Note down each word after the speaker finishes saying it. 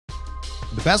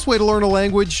The best way to learn a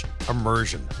language?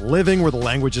 Immersion. Living where the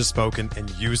language is spoken and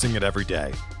using it every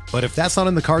day. But if that's not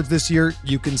in the cards this year,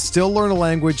 you can still learn a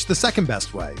language the second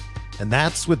best way, and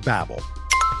that's with Babbel.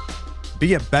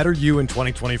 Be a better you in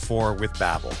 2024 with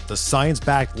Babbel, the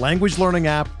science-backed language learning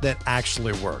app that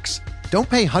actually works. Don't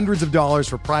pay hundreds of dollars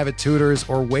for private tutors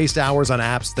or waste hours on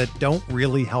apps that don't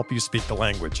really help you speak the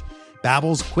language.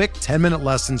 Babbel's quick 10-minute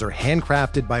lessons are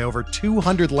handcrafted by over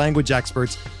 200 language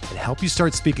experts and help you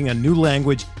start speaking a new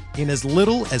language in as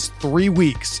little as 3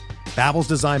 weeks. Babbel's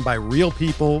designed by real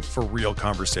people for real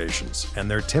conversations,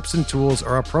 and their tips and tools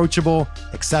are approachable,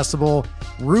 accessible,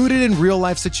 rooted in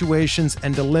real-life situations,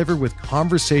 and delivered with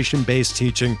conversation-based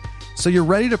teaching, so you're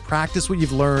ready to practice what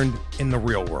you've learned in the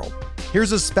real world.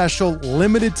 Here's a special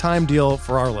limited-time deal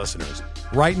for our listeners.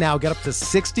 Right now, get up to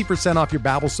 60% off your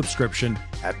Babbel subscription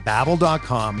at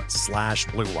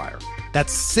babbel.com/Blue Wire.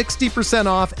 That's 60%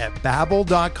 off at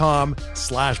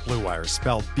babbel.com/Blue Wire,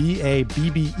 spelled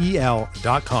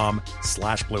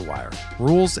BABBEL.com/Blue Wire.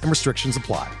 Rules and restrictions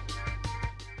apply.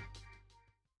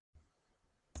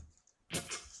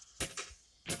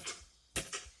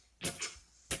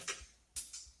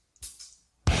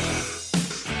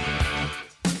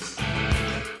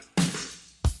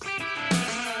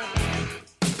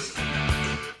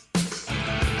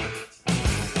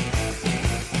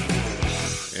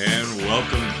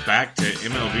 Back to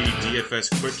MLB DFS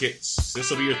Quick Hits. This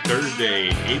will be a Thursday,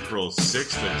 April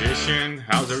 6th edition.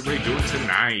 How's everybody doing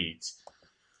tonight?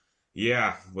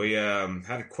 Yeah, we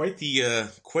had quite the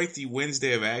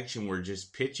Wednesday of action where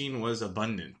just pitching was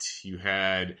abundant. You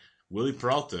had Willie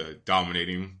Peralta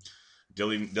dominating.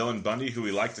 Dylan Bundy, who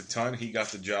we liked a ton, he got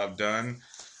the job done.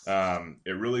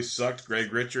 It really sucked.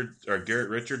 Garrett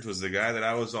Richards was the guy that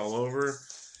I was all over,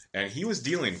 and he was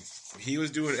dealing. He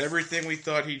was doing everything we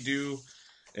thought he'd do.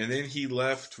 And then he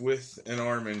left with an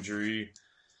arm injury.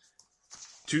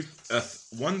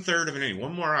 1/3 of an inning,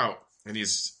 one more out, and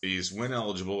he's win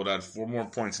eligible. Would add 4 more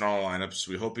points in all lineups.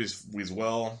 We hope he's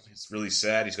well. It's really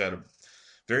sad. He's got a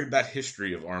very bad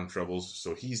history of arm troubles,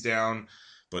 so he's down.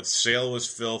 But Sale was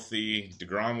filthy.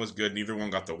 DeGrom was good. Neither one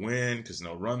got the win because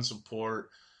no run support.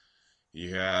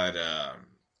 You had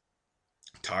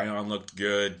Tyon looked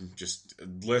good. Just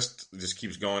list just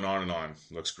keeps going on and on.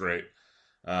 Looks great.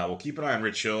 We'll keep an eye on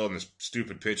Rich Hill and this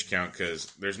stupid pitch count because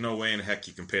there's no way in heck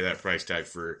you can pay that price tag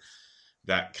for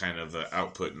that kind of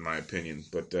output, in my opinion.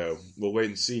 But we'll wait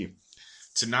and see.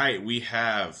 Today, we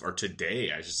have a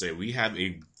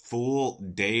full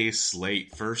day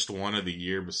slate. First one of the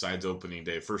year besides opening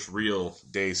day. First real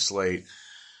day slate.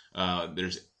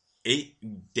 There's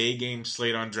 8-day game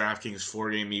slate on DraftKings,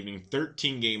 4-game evening,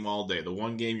 13-game all day. The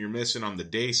one game you're missing on the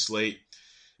day slate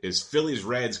is Phillies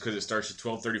Reds because it starts at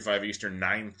 12:35 Eastern,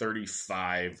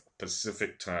 9:35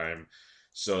 Pacific time.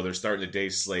 So they're starting the day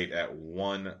slate at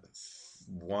 1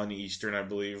 Eastern, I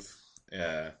believe.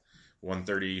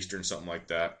 1:30 Eastern, something like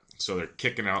that. So they're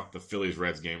kicking out the Phillies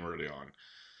Reds game early on.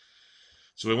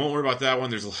 So we won't worry about that one.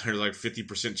 There's like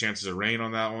 50% chances of rain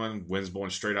on that one. Wind's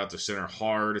blowing straight out to center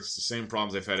hard. It's the same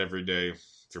problems they've had every day. If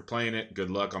you're playing it,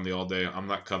 good luck on the all day. I'm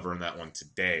not covering that one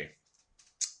today.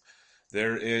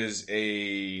 There is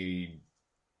a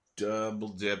double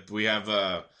dip. We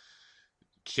have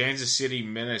Kansas City,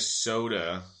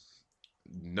 Minnesota.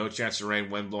 No chance of rain.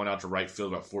 Wind blowing out to right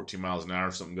field about 14 miles an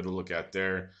hour. Something good to look at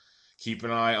there. Keep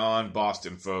an eye on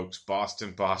Boston, folks.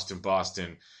 Boston.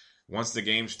 Once the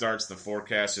game starts, the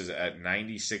forecast is at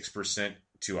 96%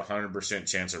 to 100%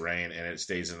 chance of rain, and it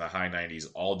stays in the high 90s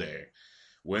all day.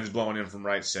 Wind's blowing in from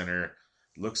right center.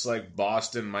 Looks like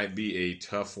Boston might be a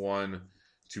tough one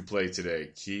to play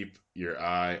today. Keep your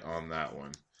eye on that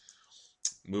one.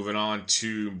 Moving on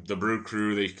to the Brew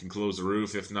Crew. They can close the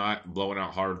roof. If not, blowing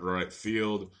out hard to right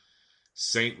field.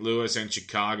 St. Louis and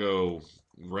Chicago.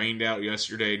 Rained out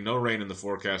yesterday. No rain in the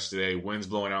forecast today. Winds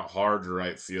blowing out hard to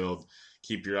right field.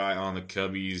 Keep your eye on the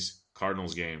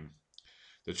Cubbies-Cardinals game.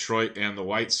 Detroit and the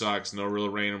White Sox. No real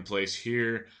rain in place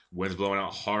here. Winds blowing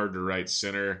out hard to right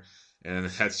center. And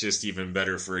that's just even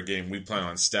better for a game we plan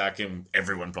on stacking.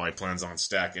 Everyone probably plans on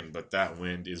stacking, but that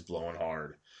wind is blowing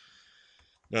hard.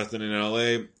 Nothing in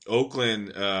LA.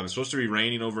 Oakland, it's supposed to be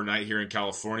raining overnight here in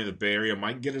California. The Bay Area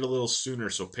might get it a little sooner,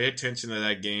 so pay attention to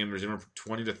that game. There's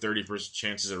 20 to 30%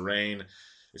 chances of rain.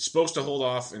 It's supposed to hold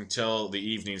off until the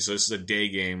evening, so this is a day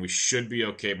game. We should be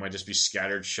okay. It might just be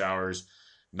scattered showers.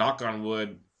 Knock on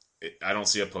wood, I don't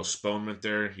see a postponement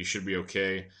there. You should be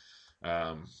okay.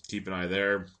 Keep an eye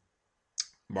there.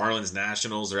 Marlins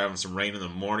Nationals, they're having some rain in the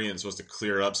morning. It's supposed to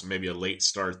clear up, so maybe a late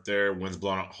start there. Winds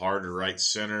blowing out hard to right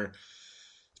center.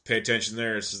 Pay attention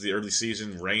there. This is the early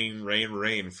season.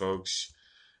 Rain, folks.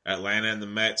 Atlanta and the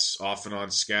Mets off and on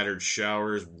scattered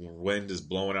showers. Wind is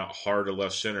blowing out hard to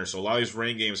left center. So a lot of these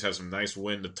rain games have some nice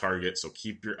wind to target. So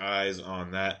keep your eyes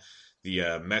on that.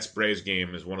 The Mets-Braves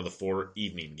game is one of the 4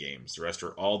 evening games. The rest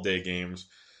are all-day games.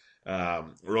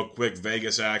 Real quick,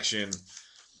 Vegas action.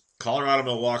 Colorado,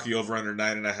 Milwaukee over under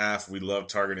 9.5. We love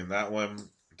targeting that one.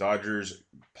 Dodgers,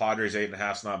 Padres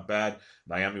 8.5 is not bad.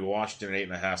 Miami, Washington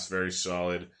 8.5 is very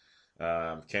solid.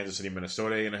 Kansas City,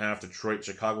 Minnesota 8.5. Detroit,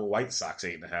 Chicago White Sox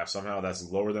 8.5. Somehow that's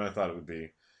lower than I thought it would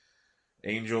be.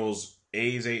 Angels,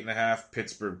 A's 8.5.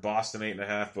 Pittsburgh, Boston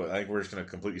 8.5. But I think we're just going to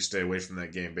completely stay away from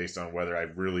that game based on weather.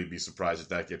 I'd really be surprised if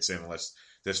that gets in unless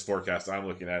this forecast I'm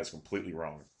looking at is completely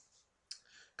wrong.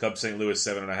 Cubs, St. Louis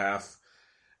 7.5.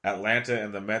 Atlanta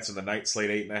and the Mets in the night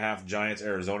slate 8.5. Giants,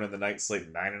 Arizona in the night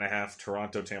slate 9.5.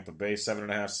 Toronto, Tampa Bay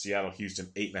 7.5. Seattle,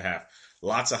 Houston 8.5.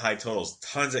 Lots of high totals.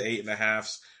 Tons of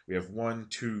 8.5s. We have 1,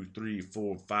 2, 3,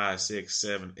 4, 5, 6,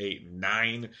 7, 8,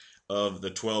 9 of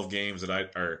the 12 games that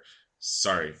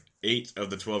 8 of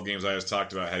the 12 games I just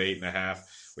talked about had 8.5.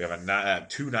 We have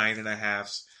 2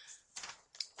 9.5s.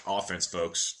 Offense,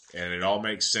 folks. And it all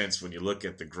makes sense when you look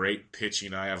at the great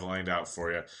pitching I have lined out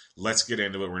for you. Let's get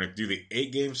into it. We're going to do the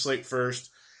 8-game slate first.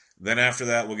 Then after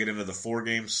that, we'll get into the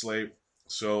 4-game slate.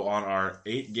 So on our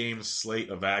 8-game slate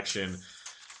of action,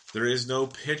 there is no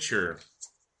pitcher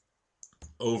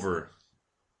over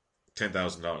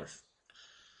 $10,000.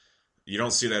 You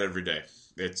don't see that every day.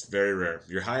 It's very rare.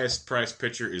 Your highest priced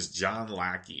pitcher is John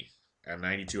Lackey at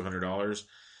 $9,200.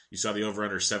 You saw the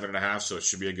over-under 7.5, so it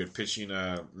should be a good pitching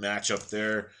matchup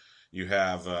there. You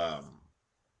have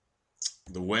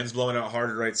the wind's blowing out hard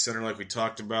at right center like we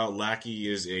talked about.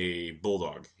 Lackey is a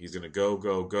bulldog. He's going to go,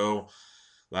 go, go.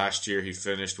 Last year he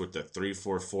finished with the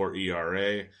 3.44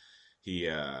 ERA. He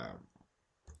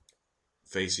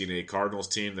facing a Cardinals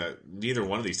team that neither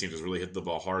one of these teams has really hit the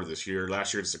ball hard this year.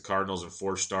 Last year it's the Cardinals in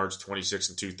 4 starts,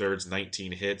 26 2/3,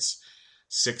 19 hits,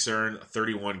 6 earned,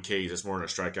 31 Ks. That's more than a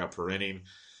strikeout per inning.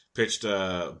 Pitched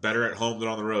better at home than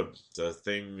on the road. It's a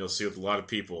thing you'll see with a lot of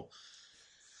people.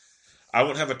 I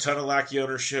won't have a ton of Lackey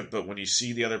ownership, but when you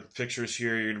see the other pictures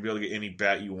here, you're going to be able to get any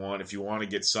bat you want. If you want to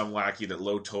get some Lackey, that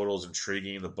low total is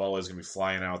intriguing. The ball is going to be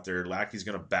flying out there. Lackey's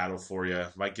going to battle for you.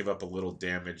 Might give up a little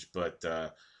damage, but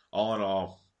all in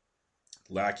all,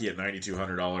 Lackey at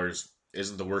 $9,200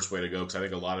 isn't the worst way to go because I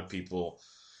think a lot of people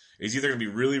is either going to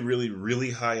be really, really,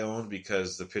 really high owned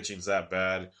because the pitching's that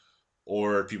bad,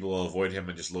 or people will avoid him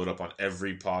and just load up on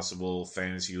every possible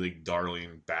fantasy league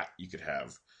darling bat you could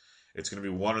have. It's going to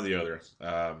be one or the other.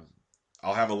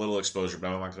 I'll have a little exposure, but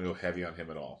I'm not going to go heavy on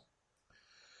him at all.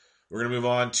 We're going to move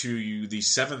on to the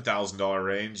 $7,000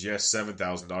 range. Yes,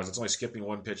 $7,000. It's only skipping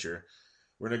one pitcher.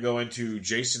 We're going to go into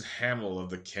Jason Hamill of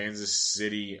the Kansas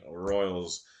City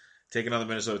Royals, taking on the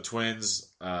Minnesota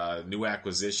Twins. New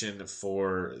acquisition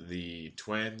for the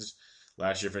Twins.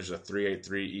 Last year finished with a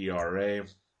 3.83 ERA.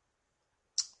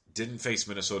 Didn't face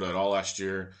Minnesota at all last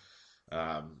year.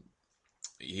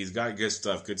 He's got good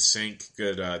stuff, good sink,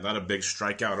 good. Not a big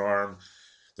strikeout arm.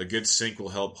 The good sink will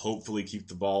help hopefully keep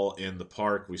the ball in the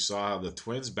park. We saw the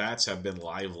Twins' bats have been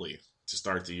lively to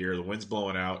start the year. The wind's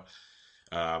blowing out.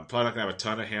 Probably not going to have a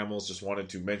ton of Hamels. Just wanted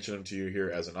to mention them to you here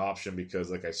as an option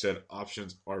because, like I said,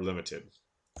 options are limited.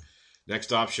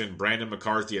 Next option, Brandon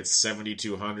McCarthy at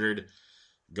 $7,200.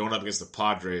 Going up against the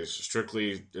Padres.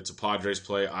 Strictly, it's a Padres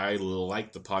play. I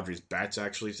like the Padres bats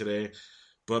actually today.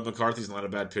 But McCarthy's not a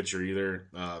bad pitcher either.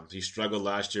 He struggled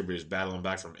last year, but he's battling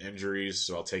back from injuries,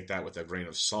 so I'll take that with a grain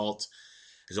of salt.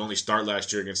 His only start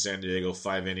last year against San Diego,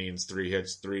 5 innings, 3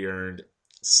 hits, 3 earned,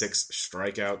 6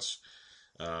 strikeouts.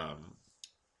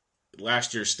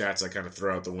 Last year's stats I kind of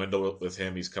throw out the window with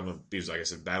him. He's like I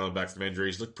said, battling back from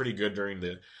injuries. Looked pretty good during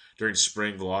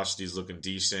spring. Velocity's looking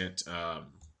decent.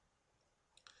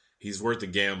 He's worth the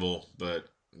gamble, but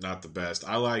not the best.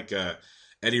 I like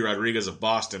Eddie Rodriguez of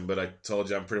Boston, but I told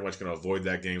you I'm pretty much going to avoid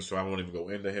that game, so I won't even go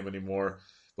into him anymore.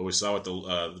 But we saw what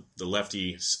the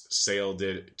lefty Sale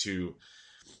did to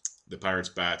the Pirates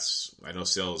bats. I know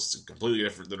Sale is completely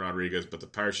different than Rodriguez, but the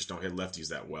Pirates just don't hit lefties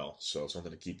that well, so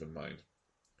something to keep in mind.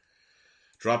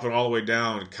 Dropping all the way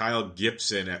down, Kyle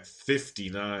Gibson at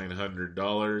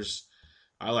 $5,900.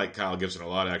 I like Kyle Gibson a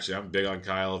lot, actually. I'm big on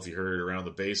Kyle. If you heard around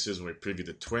the bases when we previewed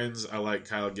the Twins, I like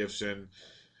Kyle Gibson.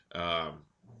 I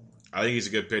think he's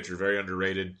a good pitcher, very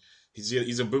underrated.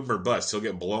 He's a boomer bust. He'll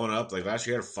get blown up. Like last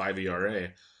year, he had a 5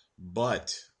 ERA,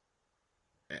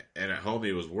 and at home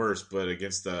he was worse. But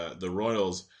against the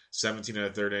Royals, 17 and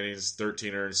a third innings,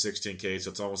 13 earned, 16 Ks. So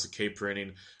it's almost a K per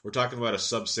inning. We're talking about a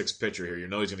sub-6 pitcher here. You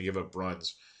know he's going to give up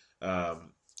runs.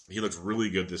 He looks really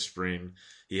good this spring.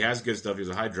 He has good stuff. He was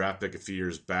a high draft pick a few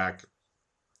years back.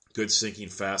 Good sinking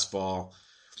fastball.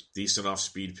 decent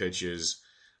off-speed pitches.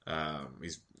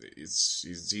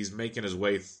 He's making his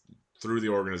way through the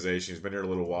organization. He's been here a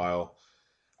little while.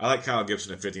 I like Kyle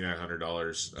Gibson at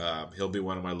 $5,900. He'll be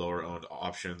one of my lower-owned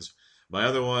options. My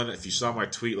other one, if you saw my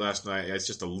tweet last night, it's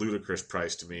just a ludicrous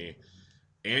price to me.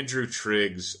 Andrew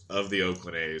Triggs of the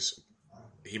Oakland A's.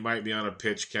 He might be on a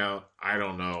pitch count. I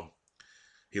don't know.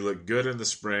 He looked good in the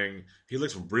spring. He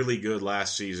looked really good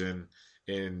last season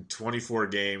in 24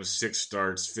 games, 6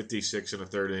 starts, 56 in the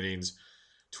third innings,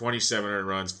 27 earned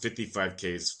runs, 55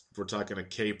 Ks. We're talking a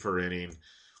K per inning.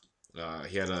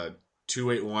 He had a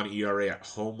 2.81 ERA at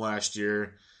home last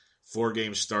year. 4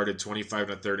 games started, 25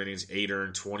 in the third innings, 8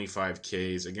 earned, 25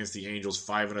 Ks. Against the Angels,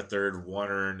 5 in the third, 1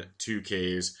 earned, 2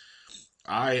 Ks.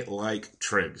 I like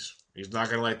Triggs. He's not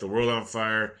going to light the world on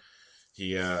fire.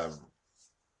 He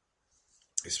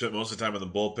spent most of the time in the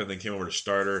bullpen, then came over to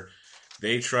starter.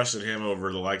 They trusted him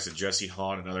over the likes of Jesse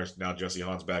Hahn and others. Now Jesse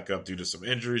Hahn's back up due to some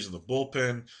injuries in the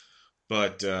bullpen.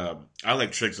 But I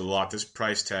like Triggs a lot. This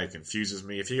price tag confuses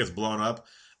me. If he gets blown up,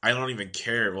 I don't even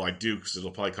care. Well, I do because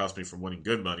it'll probably cost me from winning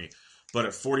good money. But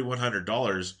at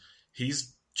 $4,100,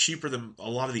 he's cheaper than a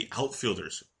lot of the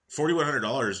outfielders.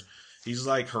 $4,100, he's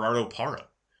like Gerardo Parra.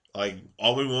 Like,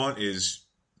 all we want is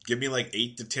give me like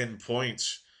 8 to 10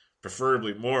 points,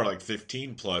 preferably more, like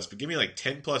 15 plus, but give me like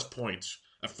 10 plus points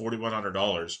at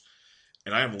 $4,100,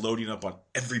 and I am loading up on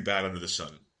every bat under the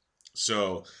sun.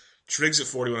 So Triggs at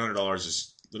 $4,100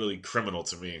 is literally criminal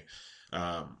to me.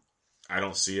 I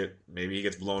don't see it. Maybe he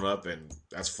gets blown up, and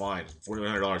that's fine.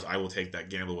 $4,100, I will take that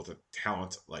gamble with a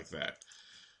talent like that.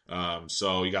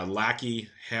 So you got Lackey,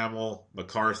 Hamill,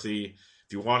 McCarthy.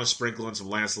 If you want to sprinkle in some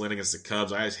Lance Lynn against the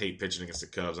Cubs, I just hate pitching against the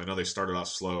Cubs. I know they started off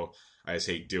slow. I just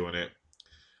hate doing it.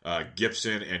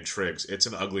 Gibson and Triggs. It's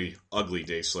an ugly, ugly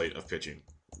day slate of pitching.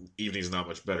 Evening's not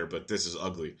much better, but this is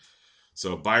ugly.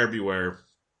 So buyer beware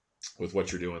with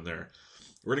what you're doing there.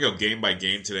 We're going to go game by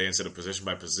game today instead of position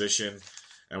by position.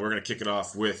 And we're going to kick it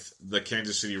off with the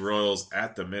Kansas City Royals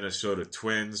at the Minnesota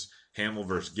Twins. Hamill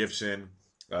versus Gibson.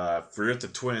 For the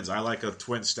Twins, I like a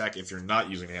twin stack if you're not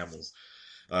using Hamill's.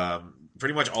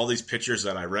 Pretty much all these pitchers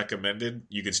that I recommended,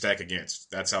 you can stack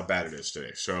against. That's how bad it is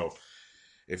today. So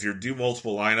if you do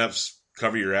multiple lineups,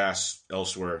 cover your ass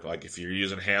elsewhere. Like if you're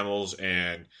using Hamill's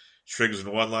and Triggs in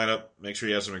one lineup, make sure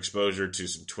you have some exposure to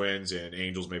some Twins and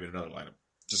Angels maybe in another lineup.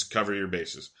 Just cover your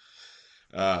bases.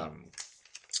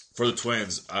 For the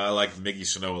Twins, I like Miggy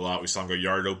Sano a lot. We saw him go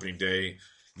yard opening day.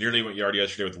 Nearly went yard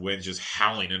yesterday with winds just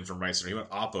howling in from right center. He went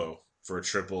oppo for a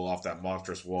triple off that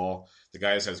monstrous wall. The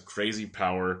guy has crazy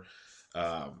power.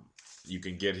 You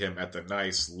can get him at the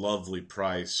nice, lovely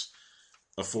price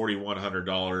of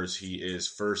 $4,100. He is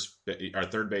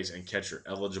third base and catcher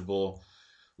eligible.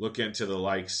 Look into the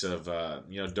likes of,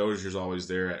 Dozier's always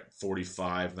there at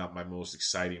 45, not my most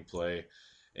exciting play.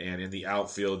 And in the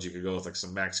outfield, you could go with like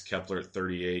some Max Kepler at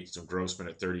 38, some Grossman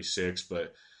at 36,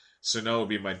 but Sano would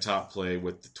be my top play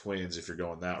with the Twins if you're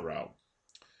going that route.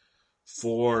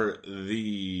 For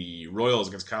the Royals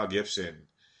against Kyle Gibson,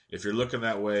 if you're looking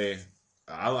that way,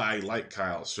 I like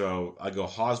Kyle. So I go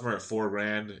Hosmer at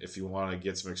 $4,000 if you want to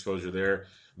get some exposure there.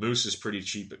 Moose is pretty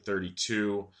cheap at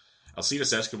 32.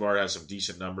 Alcides Escobar has some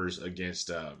decent numbers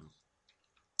against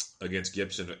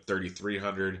Gibson at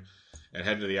 3,300. And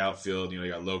heading to the outfield, you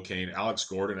got Locane. Alex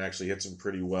Gordon actually hits him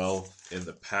pretty well in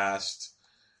the past.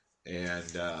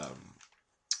 And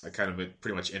I kind of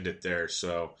pretty much end it there.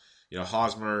 So,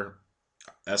 Hosmer,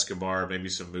 Escobar, maybe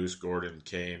some Moose, Gordon,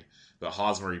 Kane. But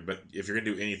if you're going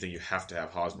to do anything, you have to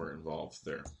have Hosmer involved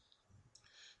there.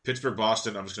 Pittsburgh,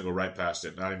 Boston, I'm just going to go right past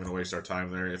it. Not even going to waste our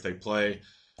time there. If they play,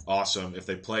 awesome. If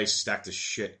they play, stack the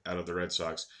shit out of the Red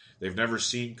Sox. They've never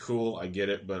seen Cool. I get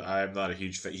it, but I'm not a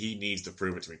huge fan. He needs to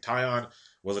prove it to me. Tyon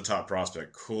was a top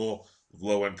prospect. Cool,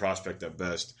 low-end prospect at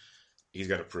best. He's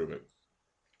got to prove it.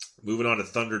 Moving on to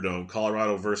Thunderdome,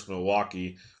 Colorado versus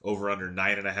Milwaukee, over under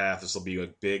 9.5. This will be a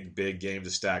big, big game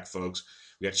to stack, folks.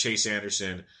 We got Chase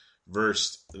Anderson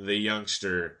versus the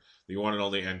youngster, the one and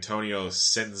only Antonio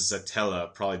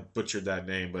Senzatella. Probably butchered that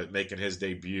name, but making his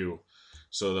debut.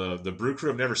 So the Brew Crew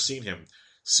have never seen him.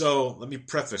 So let me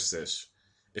preface this.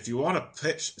 If you want to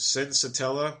pitch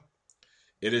Senzatella,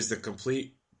 it is the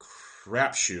complete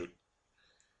crapshoot.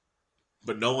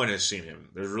 But no one has seen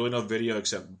him. There's really no video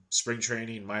except spring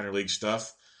training, minor league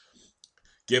stuff.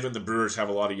 Given the Brewers have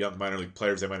a lot of young minor league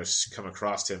players, they might have come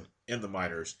across him in the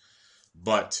minors.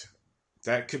 But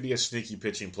that could be a sneaky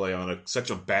pitching play on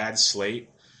such a bad slate.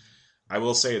 I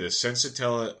will say this.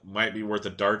 Senzatella might be worth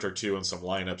a dart or two in some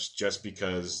lineups just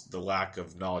because the lack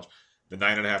of knowledge. The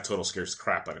 9.5 total scares the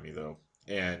crap out of me, though.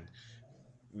 And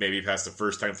maybe past the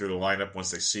first time through the lineup once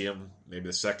they see him. Maybe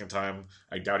the second time.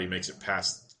 I doubt he makes it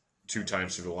past 2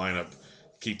 times through the lineup.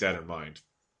 Keep that in mind.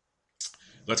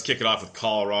 Let's kick it off with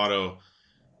Colorado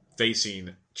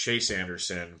facing Chase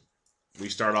Anderson. We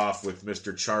start off with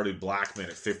Mr. Charlie Blackmon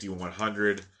at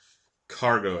 5,100.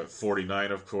 Cargo at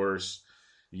 49, of course.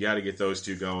 You got to get those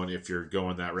two going if you're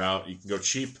going that route. You can go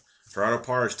cheap. Gerardo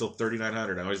Parra is still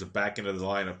 3,900. I know he's the back end of the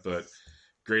lineup, but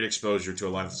great exposure to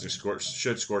a lineup that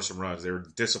should score some runs. They were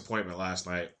a disappointment last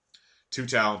night. Too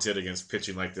talented against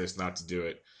pitching like this not to do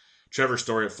it. Trevor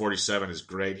Story at 47 is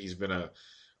great. He's been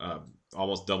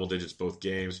almost double digits both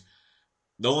games.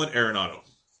 Nolan Arenado.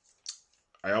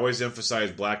 I always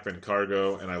emphasize Blackmon,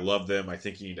 Cargo, and I love them. I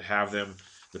think you need to have them.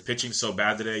 The pitching's so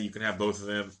bad today, you can have both of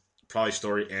them. Probably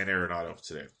Story and Arenado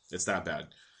today. It's that bad.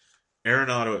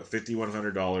 Arenado at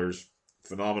 $5,100.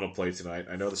 Phenomenal play tonight.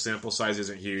 I know the sample size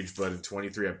isn't huge, but in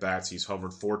 23 at-bats, he's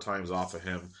homered 4 times off of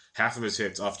him. Half of his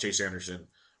hits off Chase Anderson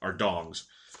are dongs.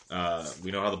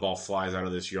 We know how the ball flies out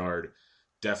of this yard.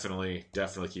 Definitely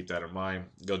keep that in mind.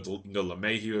 Go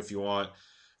LeMahieu if you want.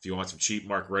 If you want some cheap,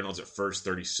 Mark Reynolds at first,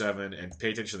 37. And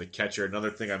pay attention to the catcher. Another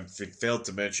thing I failed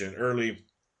to mention early,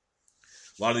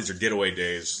 a lot of these are getaway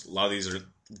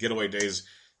days.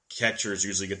 Catchers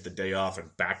usually get the day off and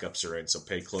backups are in, so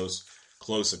pay close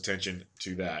attention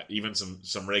to that. Even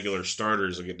some regular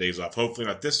starters will get days off. Hopefully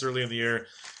not this early in the year.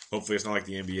 Hopefully it's not like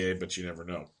the NBA, but you never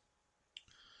know.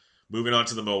 Moving on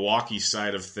to the Milwaukee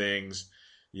side of things,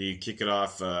 you kick it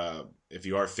off. If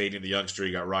you are fading the youngster,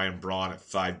 you got Ryan Braun at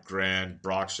 $5,000,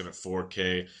 Broxton at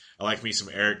 $4K. I like me some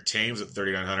Eric Thames at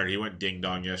 $3,900. He went ding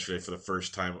dong yesterday for the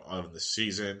first time of the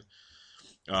season.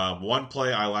 One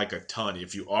play I like a ton.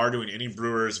 If you are doing any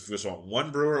Brewers, if you just want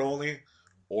one Brewer only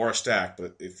or a stack,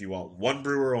 but if you want one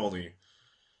Brewer only,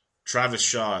 Travis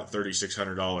Shaw at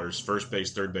 $3,600, first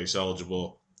base, third base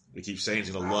eligible. We keep saying he's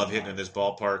going to love hitting in this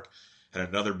ballpark. Had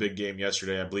another big game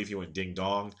yesterday. I believe he went ding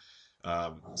dong.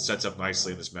 Sets up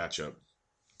nicely in this matchup.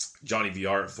 Johnny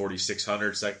VR at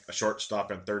 $4,600, a shortstop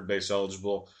and third base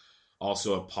eligible.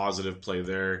 Also a positive play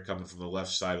there coming from the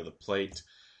left side of the plate.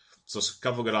 So a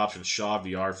couple good options. Shaw,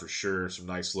 VR for sure. Some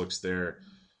nice looks there.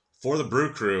 For the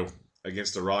Brew Crew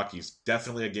against the Rockies,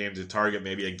 definitely a game to target.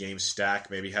 Maybe a game stack.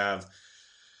 Maybe have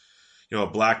a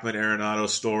Blackmon, Arenado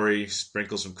Story.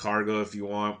 Sprinkle some Cargo if you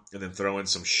want. And then throw in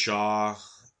some Shaw.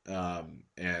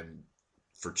 And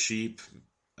for cheap,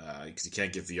 because you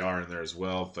can't get VR in there as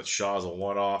well. But Shaw's a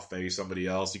one-off. Maybe somebody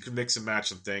else. You can mix and match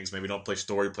some things. Maybe don't play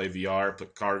Story, play VR,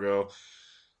 put Cargo.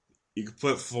 You could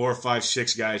put 4, 5,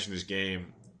 6 guys in this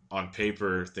game. On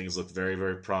paper, things look very,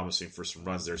 very promising for some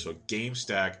runs there. So a game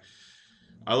stack.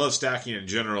 I love stacking in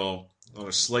general. On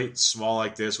a slate small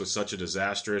like this with such a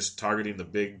disastrous, targeting the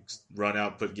big run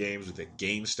output games with a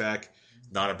game stack,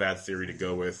 not a bad theory to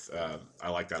go with. I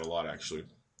like that a lot, actually.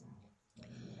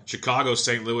 Chicago,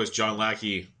 St. Louis, John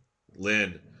Lackey,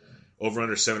 Lynn. Over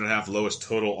under 7.5, lowest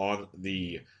total on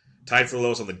the, tied for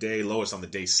lowest on the day, lowest on the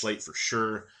day slate for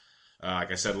sure.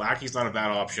 Like I said, Lackey's not a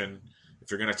bad option. If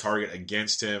you're going to target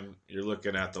against him, you're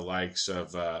looking at the likes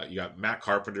of, you got Matt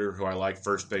Carpenter, who I like,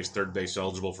 first base, third base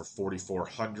eligible for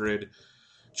 $4,400.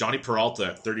 Johnny Peralta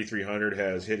at $3,300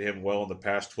 has hit him well in the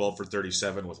past, 12 for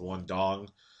 37 with one dong.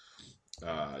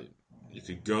 You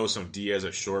could go some Diaz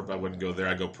at short, but I wouldn't go there.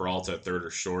 I'd go Peralta at third or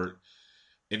short.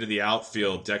 Into the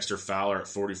outfield, Dexter Fowler at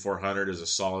 $4,400 is a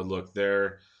solid look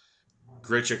there.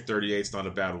 Grichuk 38 is not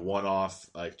a bad one-off,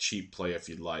 like cheap play if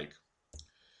you'd like.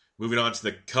 Moving on to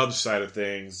the Cubs side of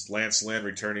things, Lance Lynn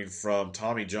returning from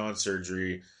Tommy John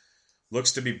surgery.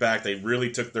 Looks to be back. They really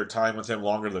took their time with him,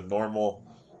 longer than normal.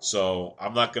 So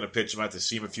I'm not going to pitch him. I have to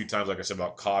see him a few times, like I said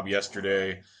about Cobb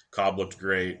yesterday. Cobb looked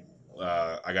great.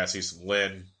 I got to see some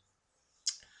Lynn.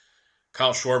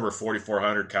 Kyle Schwarber,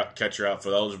 $4,400, catcher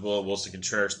outfield eligible. Wilson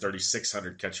Contreras,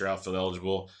 $3,600, catcher outfield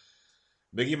eligible.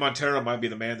 Miggy Montero might be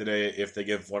the man today if they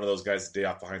give one of those guys the day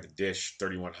off behind the dish,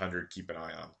 $3,100. Keep an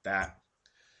eye on that.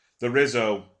 The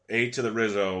Rizzo, A to the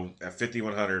Rizzo at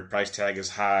 $5,100. Price tag is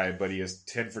high, but he is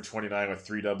 10 for 29 with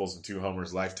 3 doubles and 2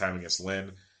 homers lifetime against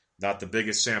Lynn. Not the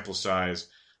biggest sample size,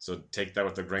 so take that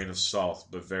with a grain of salt,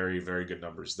 but very, very good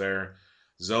numbers there.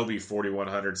 Zobi,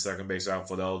 $4,100, second base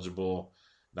outfield eligible.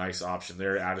 Nice option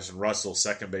there. Addison Russell,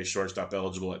 second base shortstop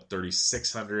eligible at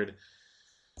 $3,600.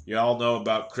 You all know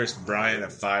about Chris Bryant at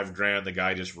 $5,000. The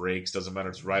guy just rakes. Doesn't matter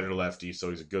if it's right or lefty, so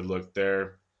he's a good look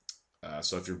there.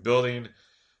 So if you're building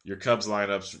your Cubs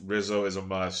lineups, Rizzo is a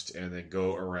must, and then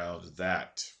go around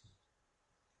that.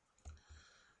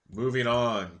 Moving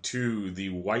on to the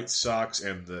White Sox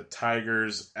and the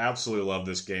Tigers. Absolutely love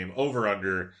this game. Over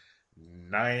under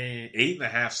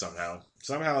 8.5 somehow.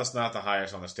 Somehow it's not the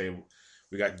highest on this table.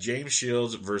 We got James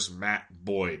Shields versus Matt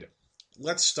Boyd.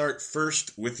 Let's start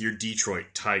first with your Detroit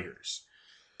Tigers.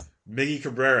 Miggy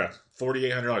Cabrera,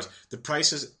 $4,800. The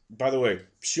prices, by the way,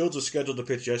 Shields was scheduled to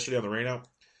pitch yesterday on the rainout.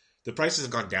 The prices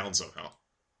have gone down somehow.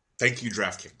 Thank you,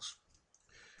 DraftKings.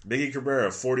 Miggy Cabrera,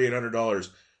 $4,800.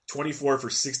 24 for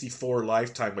 64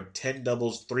 lifetime with 10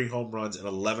 doubles, 3 home runs, and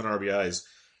 11 RBIs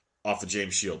off of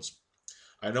James Shields.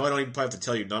 I know I don't even have to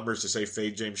tell you numbers to say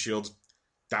fade James Shields.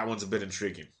 That one's a bit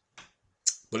intriguing.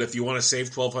 But if you want to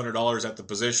save $1,200 at the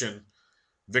position,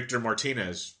 Victor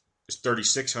Martinez is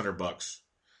 $3,600.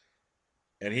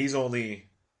 And he's only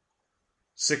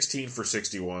 16 for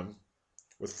 61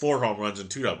 with 4 home runs and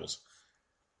 2 doubles.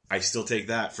 I still take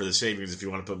that for the savings if you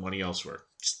want to put money elsewhere.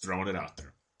 Just throwing it out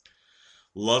there.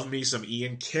 Love me some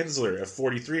Ian Kinsler at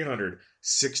 4,300,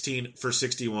 16 for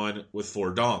 61 with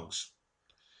 4 dongs.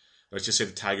 Let's just say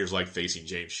the Tigers like facing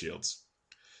James Shields.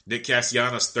 Nick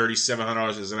Castellanos,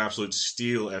 $3,700 is an absolute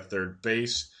steal at third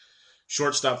base.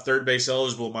 Shortstop, third base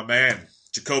eligible, my man,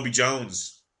 Jacoby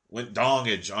Jones, went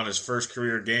dongage on his first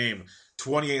career game,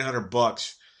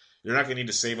 $2,800. You're not going to need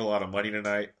to save a lot of money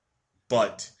tonight,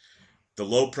 but the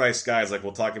low-priced guys, like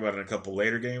we'll talk about in a couple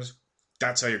later games,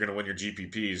 that's how you're going to win your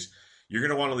GPPs. You're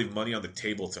going to want to leave money on the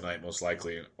table tonight, most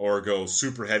likely, or go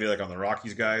super heavy like on the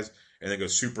Rockies guys, and then go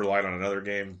super light on another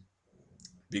game,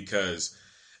 because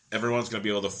everyone's going to be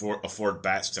able to afford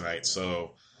bats tonight.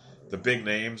 So the big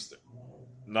names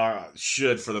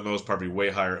should, for the most part, be way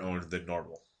higher owned than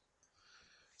normal.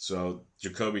 So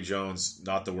Jacoby Jones,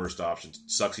 not the worst option.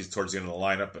 Sucks he's towards the end of the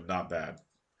lineup, but not bad.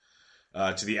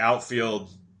 To the outfield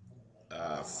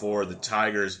for the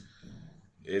Tigers,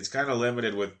 it's kind of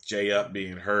limited with Jay Up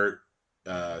being hurt.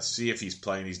 See if he's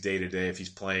playing these day-to-day. If he's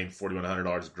playing,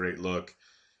 $4,100, great look.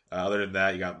 Other than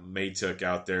that, you got Maytuk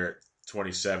out there at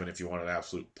 27 if you want an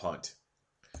absolute punt.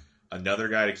 Another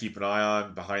guy to keep an eye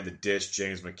on behind the dish,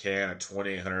 James McCann at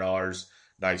 $2,800.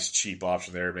 Nice cheap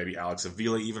option there. Maybe Alex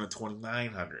Avila even at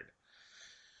 $2,900.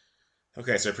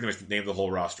 Okay, so I pretty much named the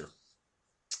whole roster.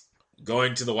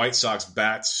 Going to the White Sox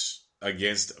bats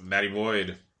against Matty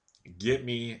Boyd. Get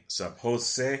me some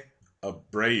Jose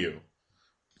Abreu.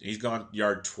 He's gone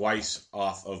yard twice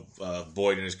off of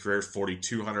Boyd in his career,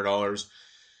 $4,200.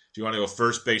 If you want to go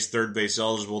first base, third base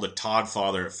eligible, the Todd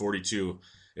father at 42.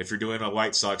 If you're doing a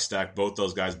White Sox stack, both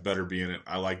those guys better be in it.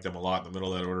 I like them a lot in the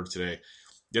middle of that order today.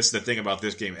 This is the thing about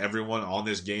this game. Everyone on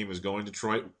this game is going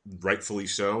Detroit, rightfully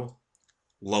so.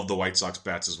 Love the White Sox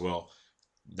bats as well.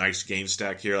 Nice game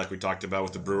stack here, like we talked about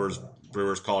with the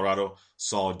Brewers Colorado.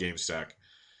 Solid game stack.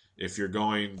 If you're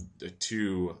going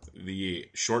to the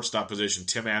shortstop position,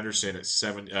 Tim Anderson at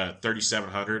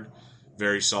 3,700.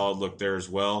 Very solid look there as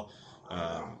well.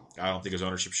 I don't think his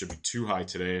ownership should be too high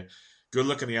today. Good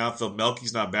look in the outfield.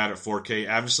 Melky's not bad at 4K.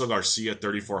 Avisail Garcia,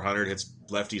 3,400, hits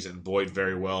lefties and Boyd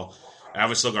very well.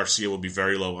 Avisail Garcia will be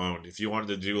very low owned. If you wanted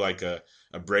to do like a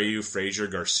Abreu, Frazier,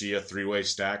 Garcia three-way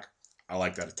stack, I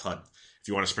like that a ton. If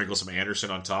you want to sprinkle some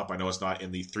Anderson on top, I know it's not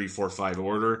in the 3, 4, 5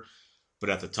 order, but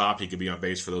at the top, he could be on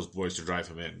base for those boys to drive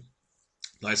him in.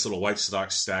 Nice little White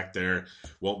Sox stack there.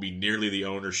 Won't be nearly the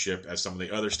ownership as some of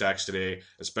the other stacks today,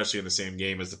 especially in the same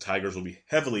game as the Tigers will be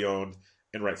heavily owned,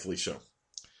 and rightfully so.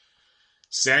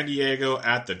 San Diego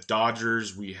at the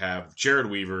Dodgers. We have Jared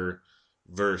Weaver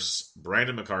versus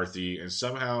Brandon McCarthy, and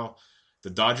somehow the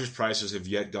Dodgers' prices have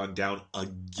yet gone down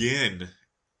again,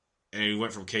 and he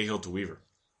went from Cahill to Weaver.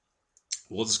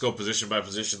 We'll just go position by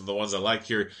position. The ones I like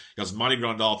here, Yasmani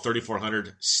Grandal,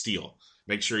 3,400, steal.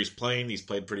 Make sure he's playing. He's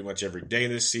played pretty much every day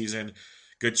this season.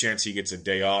 Good chance he gets a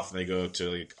day off and they go to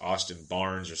like Austin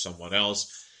Barnes or someone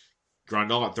else.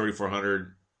 Grandal at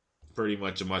 3,400, pretty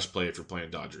much a must play if you're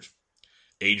playing Dodgers.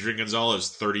 Adrian Gonzalez,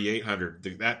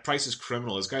 3,800. That price is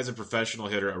criminal. This guy's a professional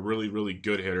hitter, a really, really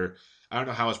good hitter. I don't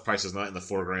know how his price is not in the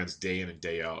 $4,000 day in and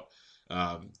day out.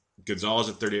 Gonzalez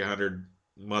at 3,800,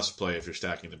 must play if you're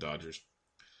stacking the Dodgers.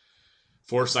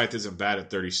 Forsythe isn't bad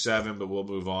at 37, but we'll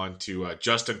move on to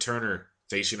Justin Turner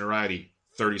facing a righty,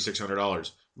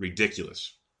 $3,600.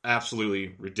 Ridiculous.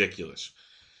 Absolutely ridiculous.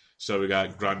 So we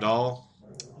got Grandal,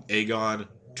 Agon,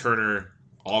 Turner,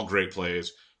 all great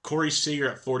plays. Corey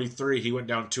Seager at 43, he went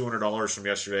down $200 from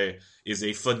yesterday, is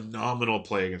a phenomenal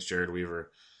play against Jared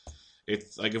Weaver.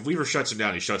 It's like if Weaver shuts him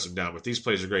down, he shuts him down, but these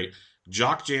plays are great.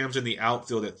 Jock Jams in the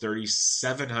outfield at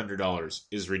 $3,700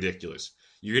 is ridiculous.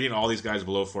 You're getting all these guys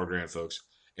below $4,000, folks.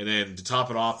 And then to top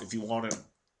it off, if you want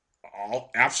an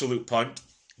absolute punt,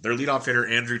 their leadoff hitter,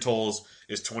 Andrew Tolles,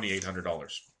 is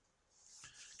 $2,800.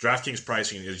 DraftKings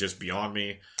pricing is just beyond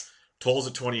me. Tolles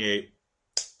at 28,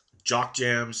 Jock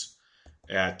Jams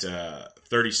at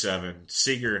 37,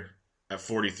 Seager at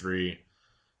 43.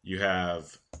 You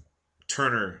have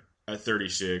Turner at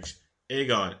 36,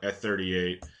 Agon at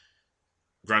 38,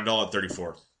 Grandal at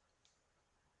 34.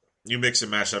 You mix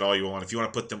and match that all you want. If you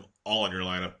want to put them all in your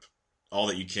lineup, all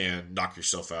that you can, knock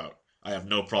yourself out. I have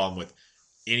no problem with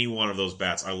any one of those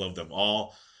bats. I love them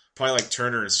all. Probably like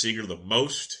Turner and Seager the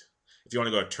most. If you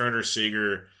want to go Turner,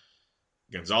 Seager,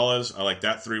 Gonzalez, I like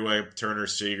that three-way. Turner,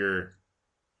 Seager,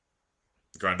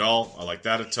 Grandal, I like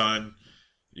that a ton.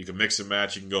 You can mix and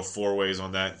match. You can go four ways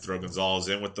on that and throw Gonzalez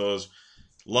in with those.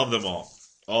 Love them all.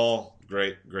 All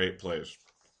great, great plays.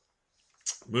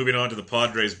 Moving on to the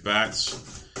Padres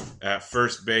bats at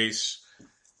first base.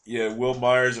 Yeah, Will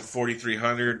Myers at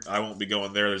 4,300. I won't be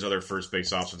going there. There's other first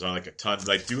base options I like a ton.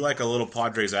 But I do like a little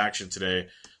Padres action today.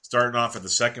 Starting off at the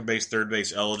second base, third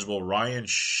base eligible, Ryan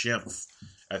Schimpf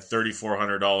at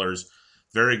 $3,400.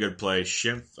 Very good play.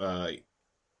 Schimpf,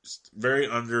 very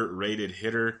underrated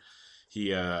hitter. He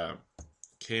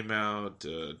came out,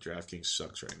 DraftKings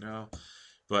sucks right now,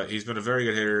 but he's been a very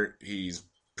good hitter. He's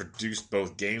produced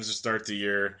both games to start the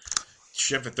year.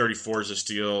 Schimpf at 34 is a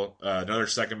steal. Another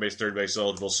second base, third base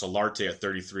eligible, Solarte at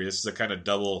 33. This is a kind of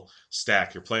double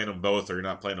stack. You're playing them both or you're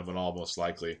not playing them at all, most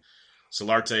likely.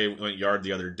 Solarte went yard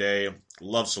the other day.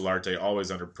 Love Solarte,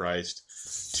 always underpriced.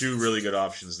 Two really good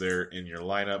options there in your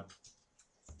lineup.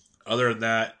 Other than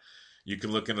that, you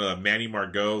can look into Manny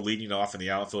Margot leading off in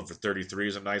the outfield for 33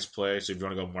 is a nice play. So if you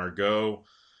want to go Margot,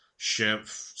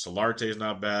 Schimpf, Solarte is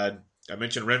not bad. I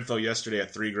mentioned Renfroe yesterday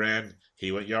at $3,000.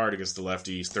 He went yard against the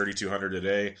lefties, 3,200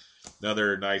 today.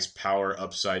 Another nice power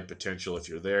upside potential if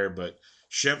you're there. But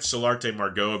Schimpf, Solarte,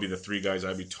 Margot would be the three guys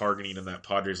I'd be targeting in that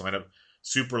Padres lineup.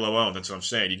 Super low owned. That's what I'm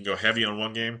saying. You can go heavy on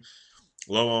one game,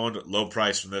 low owned, low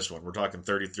price from this one. We're talking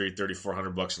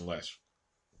 $3,400 and less.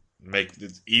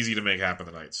 It's easy to make happen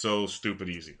tonight. So stupid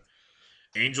easy.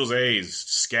 Angels, A's,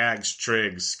 Skaggs,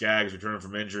 Triggs. Skaggs returning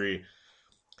from injury.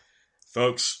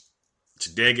 Folks, it's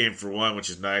a day game for one, which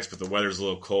is nice, but the weather's a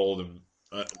little cold and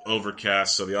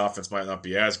overcast, so the offense might not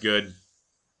be as good.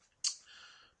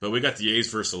 But we got the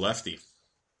A's versus the lefty.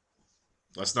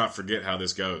 Let's not forget how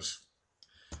this goes.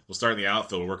 We'll start in the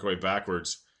outfield. We'll work our way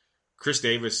backwards. Chris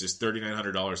Davis is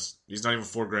 $3,900. He's not even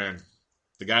 $4,000.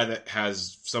 The guy that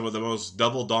has some of the most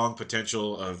double dong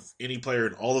potential of any player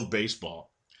in all of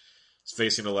baseball is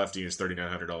facing a lefty and is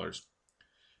 $3,900.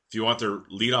 If you want the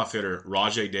leadoff hitter,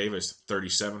 Rajai Davis,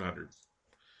 $3,700.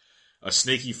 A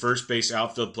sneaky first base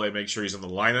outfield play. Make sure he's in the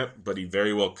lineup, but he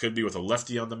very well could be with a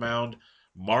lefty on the mound.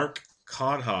 Mark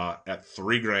Canha at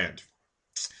 $3,000.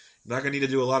 Not going to need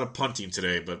to do a lot of punting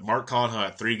today, but Mark Canha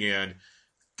at $3,000,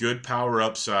 good power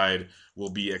upside,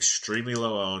 will be extremely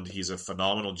low owned. He's a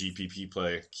phenomenal GPP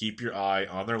play. Keep your eye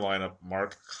on their lineup,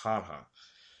 Mark Canha.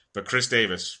 But Chris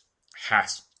Davis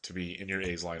has to be in your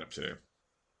A's lineup today.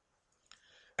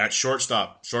 At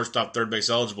shortstop, third base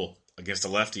eligible against a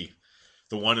lefty,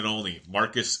 the one and only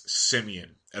Marcus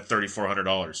Semien at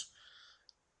 $3,400.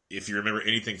 If you remember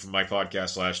anything from my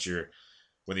podcast last year,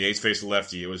 when the A's faced a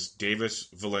lefty, it was Davis,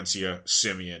 Valencia,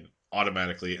 Semien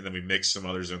automatically, and then we mixed some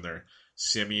others in there.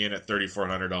 Semien at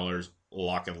 $3,400,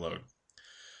 lock and load.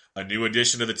 A new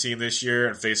addition to the team this year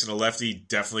and facing a lefty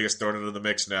definitely gets thrown into the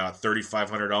mix now at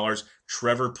 $3,500.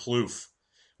 Trevor Plouffe.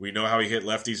 We know how he hit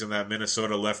lefties in that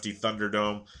Minnesota lefty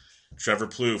Thunderdome. Trevor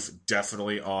Plouffe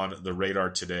definitely on the radar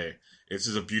today. This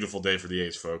is a beautiful day for the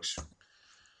A's, folks.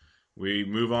 We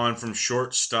move on from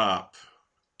shortstop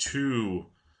to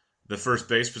the first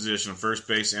base position. First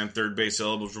base and third base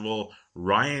eligible.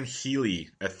 Ryan Healy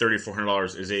at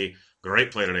 $3,400 is a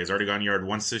great play today. He's already gone yard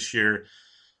once this year.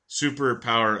 Super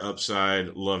power upside.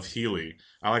 Love Healy.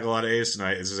 I like a lot of A's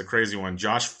tonight. This is a crazy one.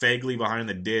 Josh Fagley behind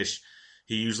the dish.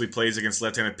 He usually plays against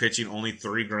left-handed pitching, only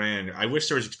 $3,000. I wish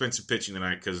there was expensive pitching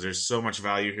tonight because there's so much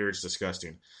value here. It's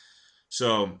disgusting.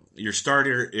 So your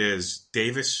starter is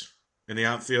Davis in the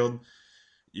outfield.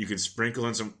 You can sprinkle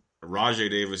in some Rajai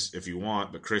Davis if you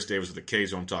want, but Chris Davis with the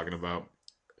K's, what I'm talking about.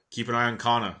 Keep an eye on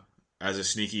Canha as a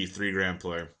sneaky $3,000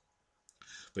 play.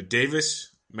 But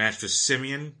Davis matched with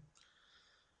Semien,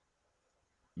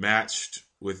 matched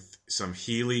with some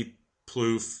Healy,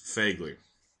 Plouffe, Fagley.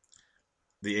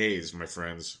 The A's, my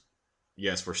friends.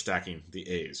 Yes, we're stacking the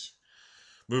A's.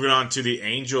 Moving on to the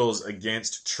Angels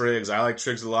against Triggs. I like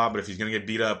Triggs a lot, but if he's going to get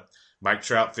beat up, Mike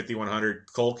Trout, 5,100.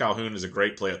 Cole Calhoun is a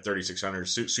great play at 3,600.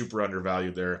 Super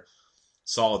undervalued there.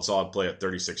 Solid play at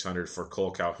 3,600 for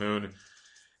Cole Calhoun.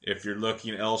 If you're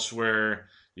looking elsewhere,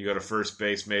 you go to first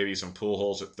base, maybe some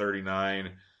Pujols at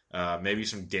 39. Maybe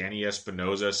some Danny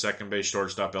Espinosa, second base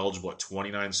shortstop eligible at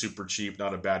 29. Super cheap.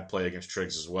 Not a bad play against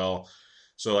Triggs as well.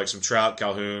 So like some Trout,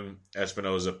 Calhoun,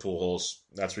 Espinosa, Pujols.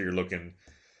 That's where you're looking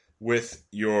with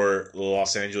your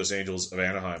Los Angeles Angels of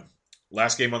Anaheim.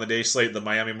 Last game on the day slate, the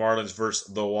Miami Marlins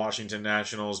versus the Washington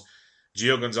Nationals.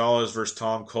 Gio Gonzalez versus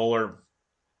Tom Kohler.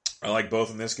 I like both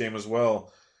in this game as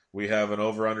well. We have an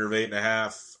over-under of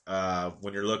 8.5.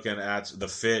 When you're looking at the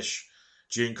fish,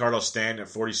 Giancarlo Stanton at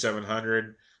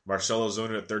 4,700. Marcelo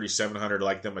Zuna at 3,700. I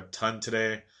like them a ton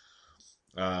today.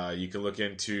 You can look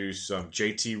into some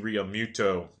JT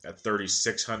Realmuto at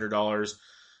 $3,600.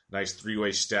 Nice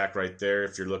three-way stack right there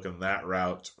if you're looking that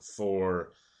route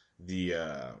for the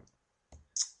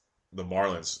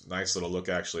Marlins. Nice little look,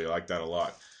 actually. I like that a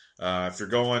lot. If you're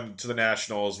going to the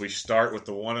Nationals, we start with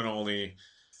the one and only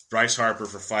Bryce Harper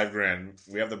for $5,000.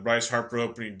 We have the Bryce Harper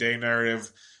opening day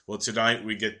narrative. Well, tonight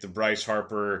we get the Bryce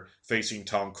Harper facing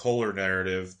Tom Kohler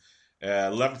narrative.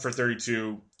 11 for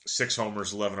 32, 6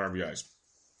 homers, 11 RBIs.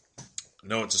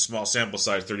 No, it's a small sample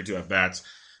size, 32 at-bats,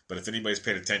 but if anybody's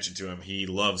paid attention to him, he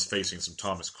loves facing some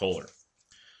Thomas Kohler.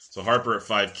 So Harper at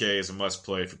 5K is a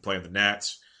must-play if you're playing the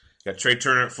Nats. Got Trey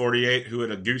Turner at 48, who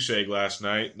had a goose egg last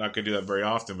night. Not going to do that very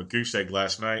often, but goose egg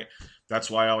last night.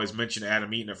 That's why I always mention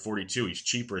Adam Eaton at 42. He's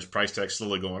cheaper. His price tag's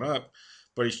slowly going up,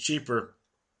 but he's cheaper.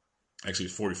 Actually,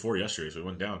 he's 44 yesterday, so he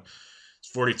went down. It's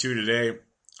 42 today.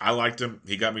 I liked him.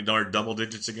 He got me double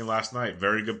digits again last night.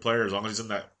 Very good player as long as he's in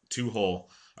that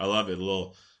 2-hole. I love it. A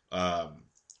little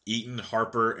Eaton,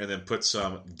 Harper, and then put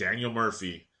some Daniel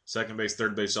Murphy, second base,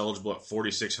 third base eligible at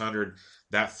 4,600.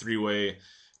 That three-way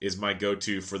is my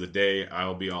go-to for the day.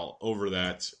 I'll be all over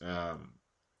that on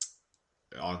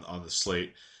the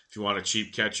slate. If you want a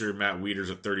cheap catcher, Matt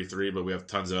Wieters at 33, but we have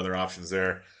tons of other options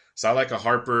there. So I like a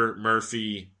Harper,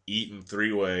 Murphy, Eaton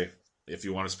three-way. If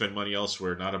you want to spend money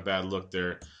elsewhere, not a bad look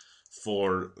there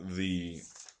for the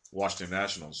Washington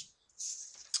Nationals.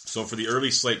 So for the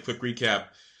early slate, quick recap,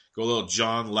 go a little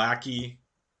John Lackey.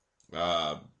 You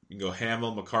can go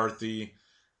Hamill, McCarthy,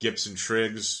 Gibson,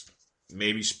 Triggs.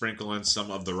 Maybe sprinkle in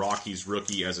some of the Rockies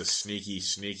rookie as a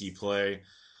sneaky play.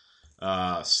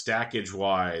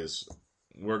 Stackage-wise,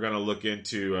 we're going to look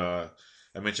into, I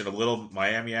mentioned a little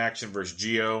Miami action versus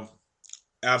Gio.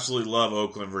 Absolutely love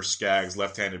Oakland versus Skaggs,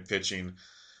 left-handed pitching.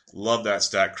 Love that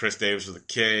stack. Chris Davis with a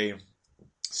K,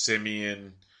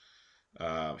 Simeon,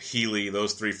 Healy,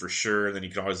 those three for sure. And then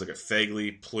you can always look at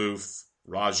Fagley, Plouffe,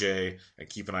 Rajay, and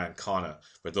keep an eye on Kana.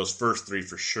 But those first three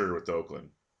for sure with Oakland.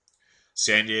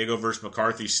 San Diego versus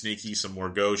McCarthy, sneaky. Some more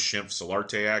go, Schimpf,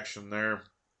 Solarte action there.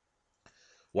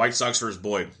 White Sox versus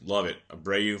Boyd, love it.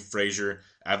 Abreu, Frazier,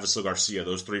 Avisel Garcia,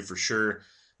 those three for sure.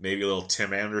 Maybe a little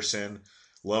Tim Anderson.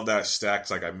 Love that stack.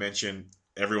 Like I mentioned,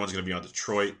 everyone's going to be on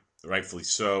Detroit, rightfully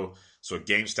so. So a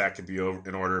game stack could be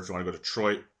in order if you want to go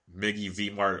Detroit. Miggy,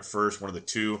 V-Mart at first, one of the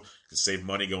two. You can save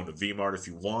money going to V-Mart if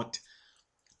you want.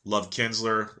 Love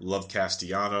Kinsler, love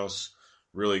Castellanos.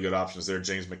 Really good options there.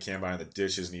 James McCann behind the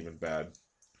dish isn't even bad.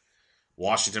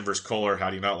 Washington versus Kohler, how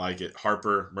do you not like it?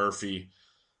 Harper, Murphy,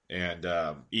 and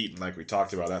Eaton, like we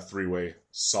talked about. That three-way,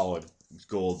 solid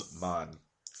gold mine.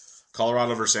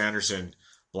 Colorado versus Anderson.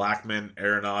 Blackman,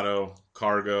 Arenado,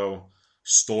 Cargo,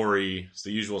 Story. It's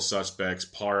the usual suspects.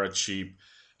 Parra, cheap.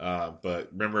 But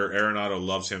remember, Arenado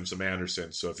loves him some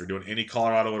Anderson. So if you're doing any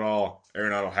Colorado at all,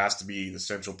 Arenado has to be the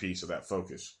central piece of that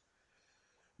focus.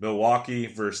 Milwaukee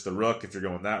versus the Rook, if you're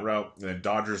going that route. And then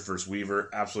Dodgers versus Weaver.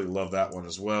 Absolutely love that one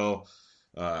as well.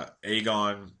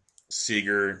 Agon,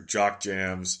 Seager, Jock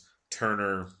Jams,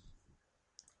 Turner,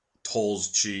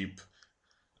 Tolles cheap.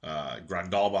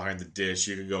 Grandal behind the dish.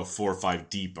 You could go 4 or 5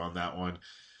 deep on that one.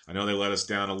 I know they let us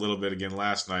down a little bit again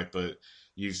last night, but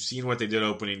you've seen what they did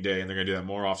opening day, and they're going to do that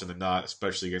more often than not,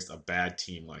 especially against a bad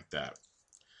team like that.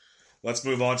 Let's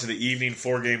move on to the evening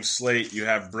 4-game slate. You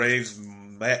have Braves,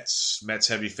 Mets. Mets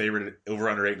heavy favorite over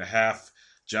under 8.5.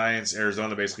 Giants,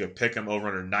 Arizona, basically a pick 'em over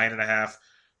under 9.5.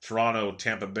 Toronto,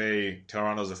 Tampa Bay.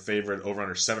 Toronto's a favorite over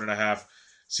under 7.5.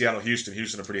 Seattle, Houston.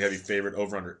 Houston a pretty heavy favorite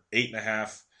over under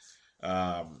 8.5.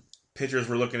 Pitchers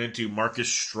we're looking into Marcus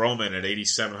Stroman at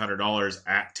 $8,700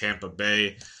 at Tampa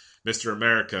Bay. Mr.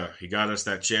 America, he got us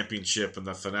that championship in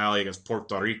the finale against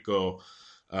Puerto Rico.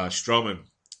 Stroman,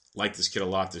 liked this kid a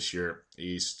lot this year.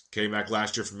 He came back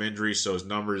last year from injury, so his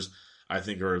numbers, I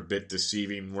think, are a bit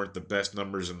deceiving. Weren't the best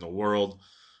numbers in the world,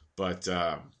 but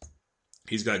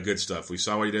he's got good stuff. We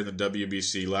saw what he did in the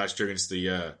WBC last year against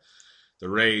the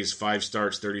Rays. 5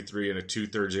 starts, 33 and a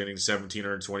 2/3 innings,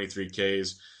 1,723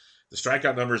 Ks. The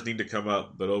strikeout numbers need to come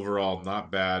up, but overall,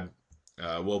 not bad.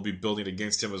 We'll be building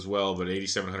against him as well, but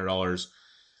 $8,700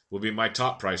 will be my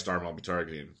top-priced arm I'll be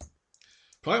targeting.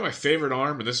 Probably my favorite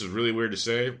arm, and this is really weird to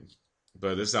say,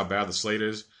 but this is how bad the slate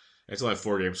is. It's only a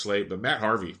 4-game slate, but Matt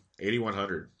Harvey,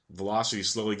 $8,100. Velocity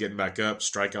slowly getting back up.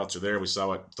 Strikeouts are there. We saw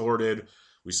what Thor did.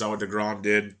 We saw what DeGrom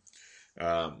did.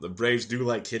 The Braves do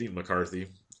like hitting McCarthy,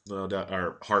 no doubt,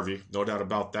 or Harvey, no doubt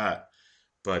about that.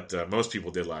 But most people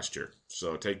did last year.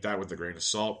 So take that with a grain of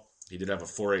salt. He did have a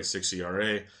 4.86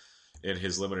 ERA in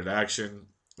his limited action.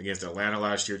 Against Atlanta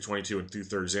last year, 22 and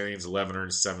 2/3 innings, 11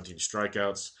 earned, 17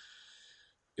 strikeouts.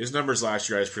 His numbers last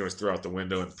year I just pretty much throw out the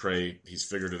window and pray he's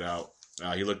figured it out.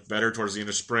 He looked better towards the end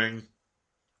of spring.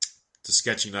 It's a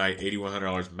sketchy night,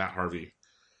 $8,100, Matt Harvey.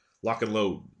 Lock and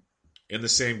load. In the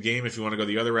same game, if you want to go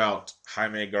the other route,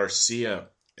 Jaime Garcia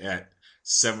at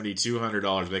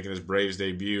 $7,200, making his Braves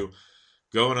debut.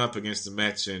 Going up against the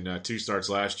Mets in 2 starts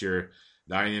last year.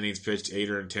 9 innings pitched, 8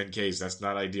 earned, 10 Ks. That's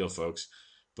not ideal, folks.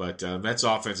 But Mets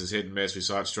offense is hit and miss. We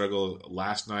saw it struggle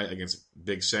last night against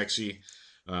Big Sexy.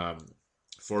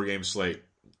 4-game slate.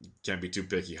 Can't be too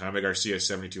picky. Jaime Garcia,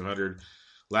 $7,200.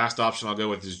 Last option I'll go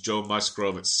with is Joe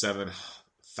Musgrove at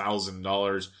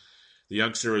 $7,000. The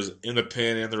youngster was in the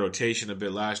pen and the rotation a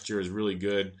bit last year. Is really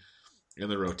good in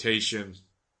the rotation.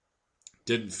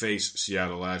 Didn't face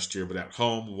Seattle last year, but at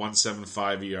home,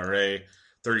 1.75 ERA,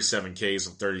 37 Ks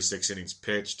and 36 innings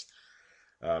pitched.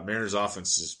 Mariners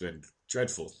offense has been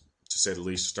dreadful, to say the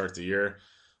least, to start the year.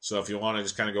 So if you want to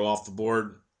just kind of go off the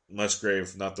board,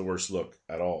 Musgrave, not the worst look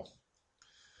at all.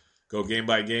 Go game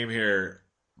by game here.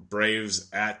 Braves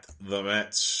at the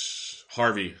Mets.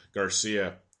 Harvey,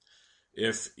 Garcia.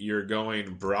 If you're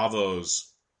going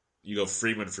Bravos, you go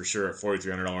Freeman for sure at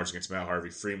 $4,300 against Matt Harvey.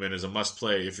 Freeman is a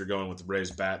must-play if you're going with the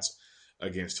Braves bats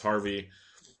against Harvey.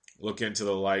 Look into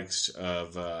the likes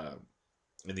of,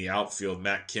 in the outfield,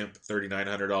 Matt Kemp,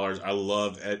 $3,900. I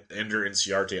love Ender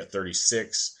Inciarte at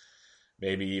 $36.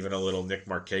 Maybe even a little Nick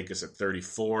Markakis at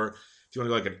 $34. If you want to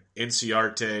go like an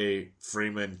Inciarte,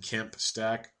 Freeman, Kemp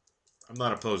stack, I'm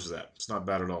not opposed to that. It's not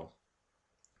bad at all.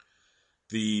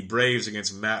 The Braves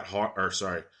against the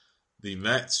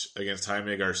Mets against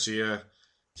Jaime Garcia.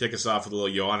 Kick us off with a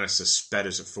little Yoenis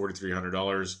Cespedes at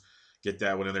 $4,300. Get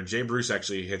that one in there. Jay Bruce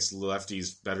actually hits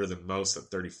lefties better than most at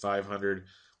 $3,500.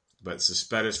 But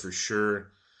Cespedes for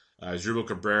sure. Asdrubal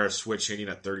Cabrera switch hitting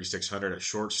at $3,600 at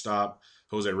shortstop.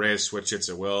 Jose Reyes switch hits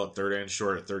at well at third and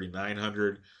short at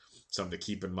 $3,900. Something to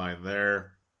keep in mind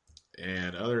there.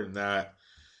 And other than that,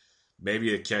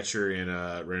 maybe a catcher in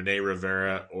Rene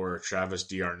Rivera or Travis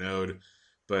d'Arnaud.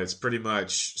 But it's pretty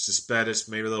much Cespedes,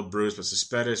 maybe a little Bruce, but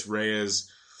Cespedes, Reyes,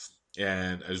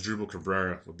 and Asdrubal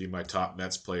Cabrera would be my top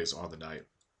Mets plays on the night.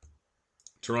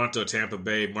 Toronto, Tampa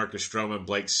Bay, Marcus Stroman,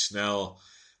 Blake Snell.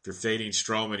 If you're fading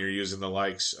Stroman, you're using the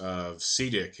likes of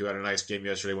Cedic, who had a nice game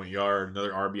yesterday, went yard,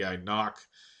 another RBI knock.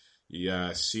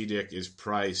 Cedic is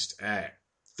priced at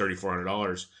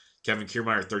 $3,400. Kevin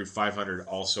Kiermaier, $3,500,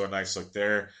 also a nice look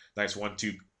there. Nice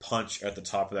 1-2 punch at the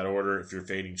top of that order if you're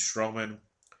fading Stroman.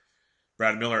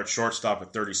 Brad Miller at shortstop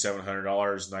at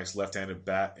 $3,700. Nice left-handed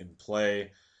bat in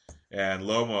play. And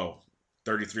Lomo,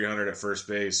 $3,300 at first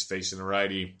base, facing the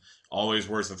righty. Always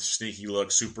worth a sneaky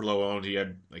look, super low owned. He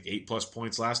had like 8+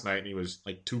 points last night, and he was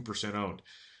like 2% owned.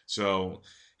 So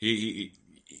he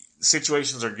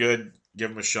situations are good. Give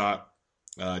him a shot.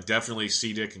 Definitely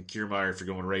Cedic and Kiermaier if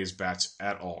you're going Rays bats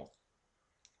at all.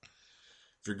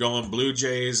 If you're going Blue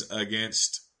Jays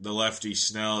against the lefty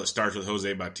Snell, it starts with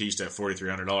Jose Bautista at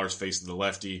 $4,300 facing the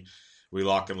lefty. We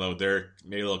lock and load there.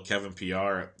 Maybe a little Kevin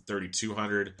PR at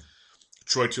 $3,200.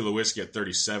 Troy Tulowitzki at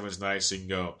 $37 is nice. So you can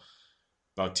go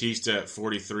Bautista at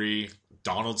 $43,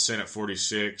 Donaldson at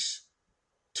 $46,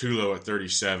 Tulo at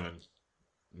 $37.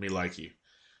 Me like you.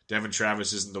 Devin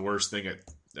Travis isn't the worst thing at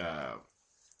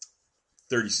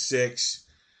 $36.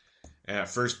 And at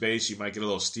first base, you might get a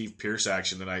little Steve Pearce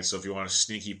action tonight. So if you want to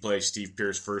sneaky play Steve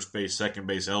Pearce, first base, second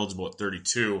base eligible at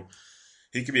 $32,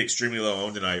 he could be extremely low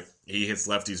owned tonight. He hits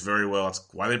lefties very well. That's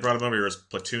why they brought him over here, is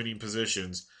platooning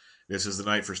positions. This is the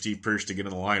night for Steve Pearce to get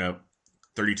in the lineup.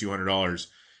 $3,200.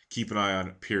 Keep an eye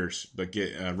on Pearce. But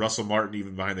get Russell Martin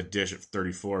even behind the dish at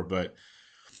 $34. But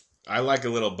I like a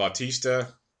little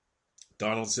Bautista,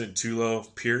 Donaldson,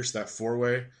 Tulo, Pearce, that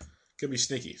four-way. Could be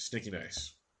sneaky. Sneaky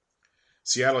nice.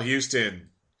 Seattle, Houston.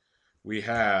 We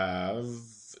have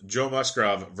Joe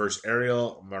Musgrove versus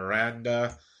Ariel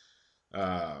Miranda.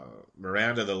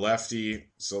 Miranda, the lefty.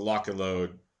 So lock and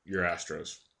load your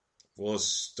Astros. We'll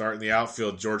start in the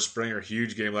outfield. George Springer,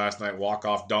 huge game last night.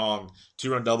 Walk-off dong.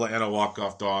 2-run double and a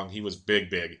walk-off dong. He was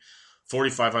big.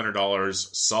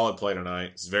 $4,500. Solid play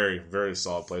tonight. It's very, very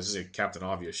solid play. This is a Captain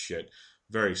Obvious shit.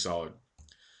 Very solid.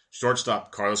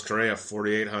 Shortstop, Carlos Correa,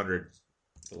 $4,800.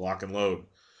 Lock and load.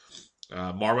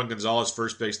 Marwin Gonzalez,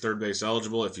 first base, third base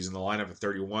eligible. If he's in the lineup at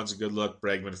 31 is a good look.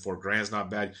 Bregman at $4,000 is not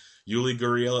bad. Yuli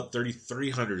Gurriel at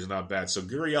 3,300 is not bad. So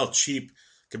Gurriel cheap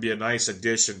could be a nice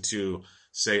addition to,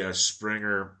 say, a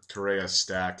Springer Correa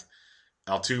stack.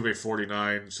 Altuve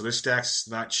 49. So this stack's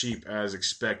not cheap as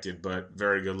expected, but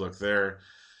very good look there.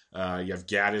 You have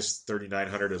Gaddis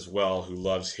 3,900 as well, who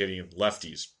loves hitting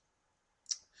lefties.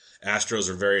 Astros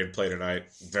are very in play tonight.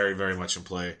 Very, very much in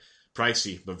play.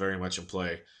 Pricey, but very much in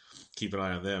play. Keep an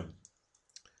eye on them.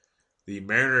 The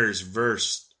Mariners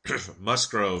versus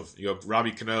Musgrove. You have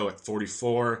Robbie Cano at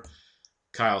 44.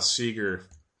 Kyle Seager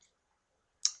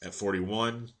at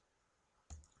 41.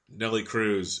 Nelly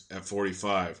Cruz at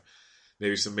 45.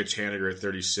 Maybe some Mitch Haniger at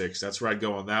 36. That's where I'd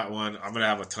go on that one. I'm going to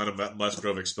have a ton of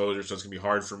Musgrove exposure, so it's going to be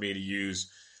hard for me to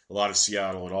use a lot of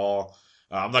Seattle at all.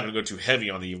 I'm not going to go too heavy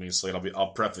on the evening slate.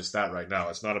 I'll preface that right now.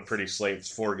 It's not a pretty slate. It's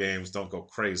 4 games. Don't go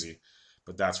crazy.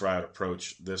 But that's where I would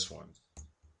approach this one.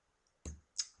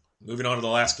 Moving on to the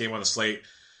last game on the slate.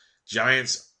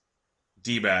 Giants,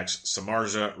 D-backs,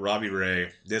 Samardzija, Robbie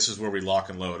Ray. This is where we lock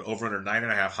and load. Over under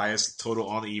 9.5, highest total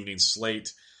on the evening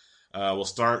slate. We'll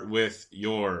start with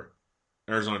your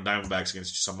Arizona Diamondbacks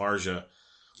against Samardzija.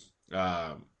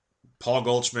 Paul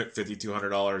Goldschmidt,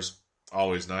 $5,200.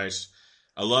 Always nice.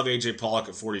 I love A.J. Pollock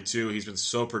at 42. He's been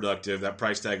so productive. That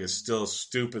price tag is still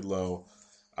stupid low.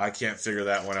 I can't figure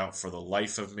that one out for the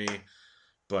life of me.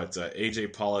 But A.J.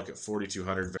 Pollock at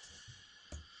 4,200.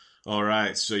 All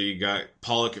right, so you got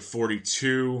Pollock at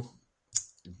 42.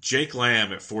 Jake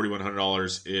Lamb at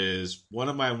 $4,100 is one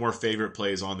of my more favorite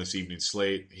plays on this evening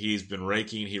slate. He's been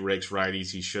raking. He rakes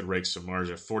righties. He should rake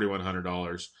Samardzija,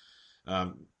 $4,100.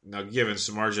 Now, given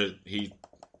Samardzija, he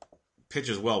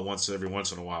pitches well every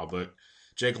once in a while, but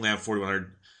Jake Lamb,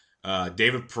 $4,100.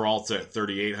 David Peralta at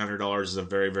 $3,800 is a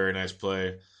very, very nice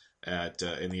play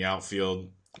in the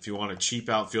outfield. If you want a cheap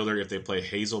outfielder, if they play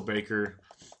Hazelbaker,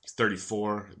 he's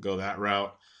 $34. Go that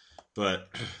route. But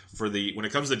when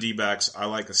it comes to D-backs, I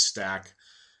like a stack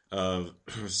of,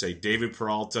 say, David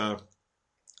Peralta,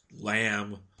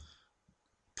 Lamb,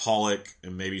 Pollock,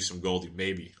 and maybe some Goldie.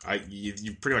 Maybe.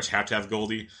 You pretty much have to have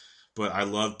Goldie, but I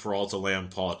love Peralta, Lamb,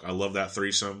 Pollock. I love that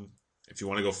threesome. If you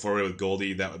want to go forward with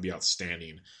Goldie, that would be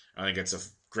outstanding. I think it's a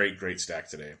great, great stack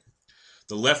today.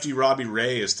 The lefty Robbie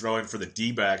Ray is throwing for the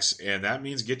D-backs, and that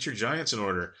means get your Giants in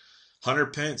order. Hunter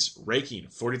Pence, raking,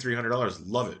 $4,300.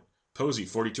 Love it. Posey,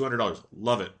 $4,200.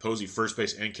 Love it. Posey, first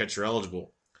base and catcher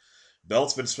eligible.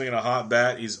 Belt's been swinging a hot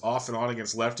bat. He's off and on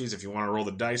against lefties. If you want to roll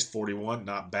the dice, 41,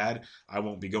 not bad. I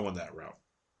won't be going that route.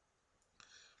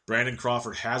 Brandon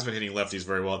Crawford has been hitting lefties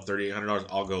very well at $3,800.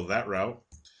 I'll go that route.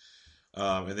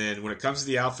 And then when it comes to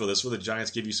the outfield, this is where the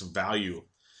Giants give you some value.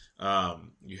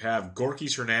 You have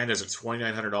Gorkys Hernandez at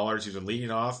 $2,900. He's been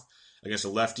leading off against a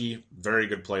lefty. Very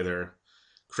good play there.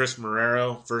 Chris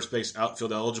Marrero, first base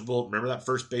outfield eligible. Remember that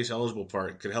first base eligible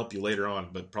part. It could help you later on,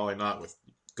 but probably not with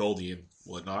Goldie and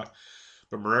whatnot.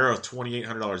 But Marrero,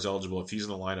 $2,800 eligible. If he's in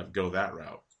the lineup, go that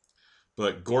route.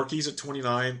 But Gorky's at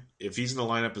 $29. If he's in the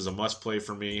lineup, is a must play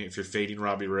for me. If you're fading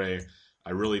Robbie Ray,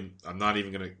 I'm not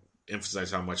even going to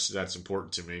emphasize how much that's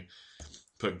important to me.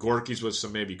 Put Gorky's with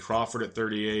some maybe Crawford at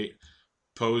 38,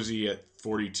 Posey at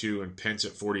 42, and Pence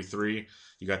at 43.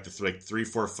 You got the 3,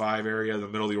 4, 5 area in the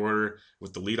middle of the order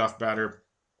with the leadoff batter.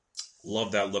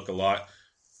 Love that look a lot.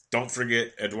 Don't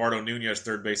forget Eduardo Nunez,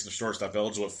 third base and shortstop,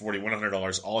 eligible at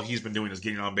 $4,100. All he's been doing is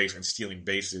getting on base and stealing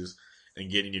bases and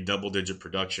getting you double-digit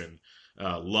production.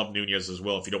 Love Nunez as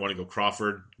well. If you don't want to go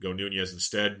Crawford, go Nunez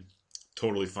instead.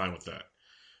 Totally fine with that.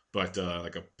 But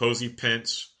like a Posey,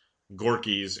 Pence,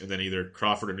 Gorky's, and then either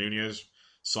Crawford or Nunez,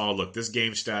 solid look. This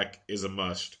game stack is a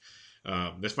must.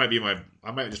 This might be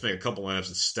I might just make a couple lineups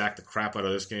and stack the crap out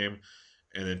of this game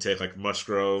and then take like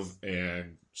Musgrove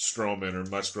and Stroman or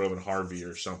Musgrove and Harvey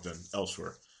or something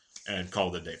elsewhere and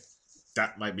call it a day.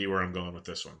 That might be where I'm going with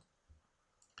this one.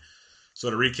 So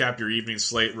to recap your evening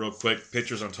slate real quick,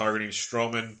 pitchers I'm targeting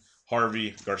Stroman,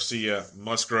 Harvey, Garcia,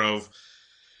 Musgrove.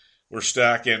 We're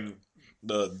stacking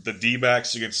the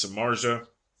D-backs against Samardzija.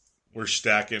 We're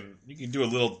stacking, you can do a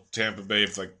little Tampa Bay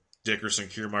with like Dickerson,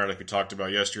 Kiermaier like we talked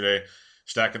about yesterday.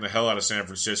 Stacking the hell out of San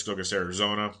Francisco against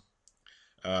Arizona.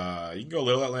 You can go a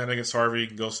little Atlanta against Harvey. You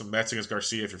can go some Mets against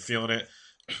Garcia if you're feeling it.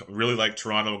 Really like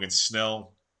Toronto against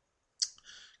Snell.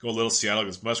 Go a little Seattle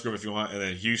against Musgrove if you want. And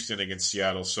then Houston against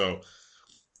Seattle. So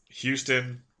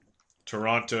Houston,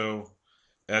 Toronto,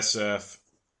 SF,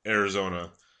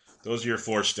 Arizona. Those are your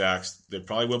 4 stacks. They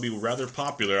probably will be rather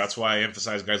popular. That's why I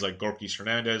emphasize guys like Gorkys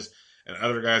Hernandez and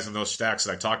other guys in those stacks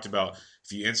that I talked about.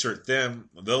 If you insert them,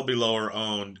 they'll be lower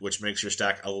owned, which makes your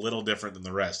stack a little different than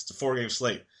the rest. It's a 4-game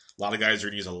slate. A lot of guys are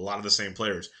going to use a lot of the same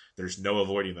players. There's no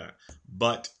avoiding that.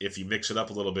 But if you mix it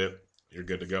up a little bit, you're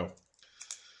good to go.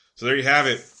 So there you have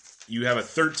it. You have a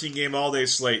 13-game all-day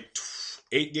slate,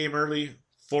 8-game early,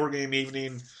 4-game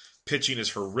evening. Pitching is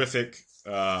horrific.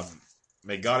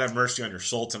 May God have mercy on your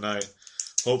soul tonight.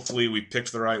 Hopefully we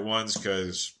picked the right ones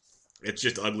because it's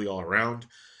just ugly all around.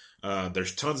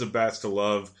 There's tons of bats to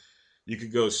love. You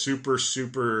could go super,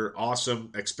 super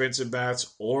awesome, expensive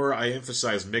bats, or I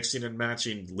emphasize mixing and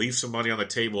matching. Leave some money on the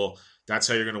table. That's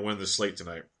how you're going to win the slate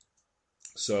tonight.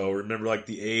 So remember, like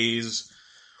the A's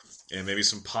and maybe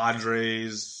some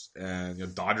Padres,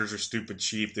 and Dodgers are stupid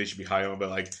cheap. They should be high on, but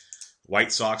like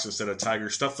White Sox instead of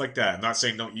Tigers, stuff like that. I'm not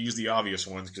saying don't use the obvious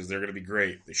ones because they're going to be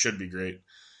great. They should be great,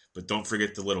 but don't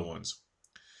forget the little ones.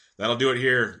 That'll do it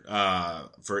here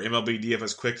for MLB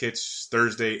DFS Quick Hits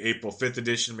Thursday, April 5th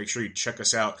edition. Make sure you check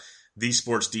us out,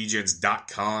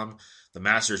 thesportsdgens.com. The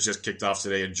Masters just kicked off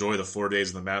today. Enjoy the 4 days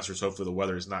of the Masters. Hopefully the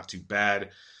weather is not too bad.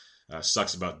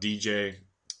 Sucks about DJ.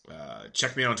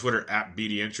 Check me out on Twitter at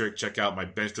BDintric. Check out my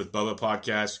Benched with Bubba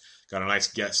podcast. Got a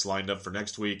nice guest lined up for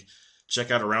next week.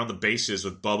 Check out Around the Bases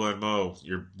with Bubba and Mo,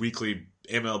 your weekly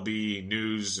MLB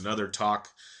news and other talk.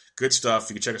 Good stuff.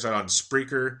 You can check us out on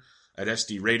Spreaker, at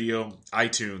SD Radio,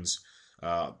 iTunes,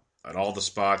 at all the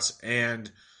spots,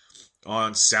 and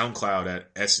on SoundCloud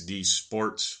at SD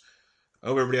Sports. I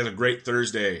hope everybody has a great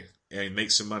Thursday and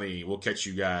make some money. We'll catch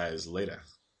you guys later.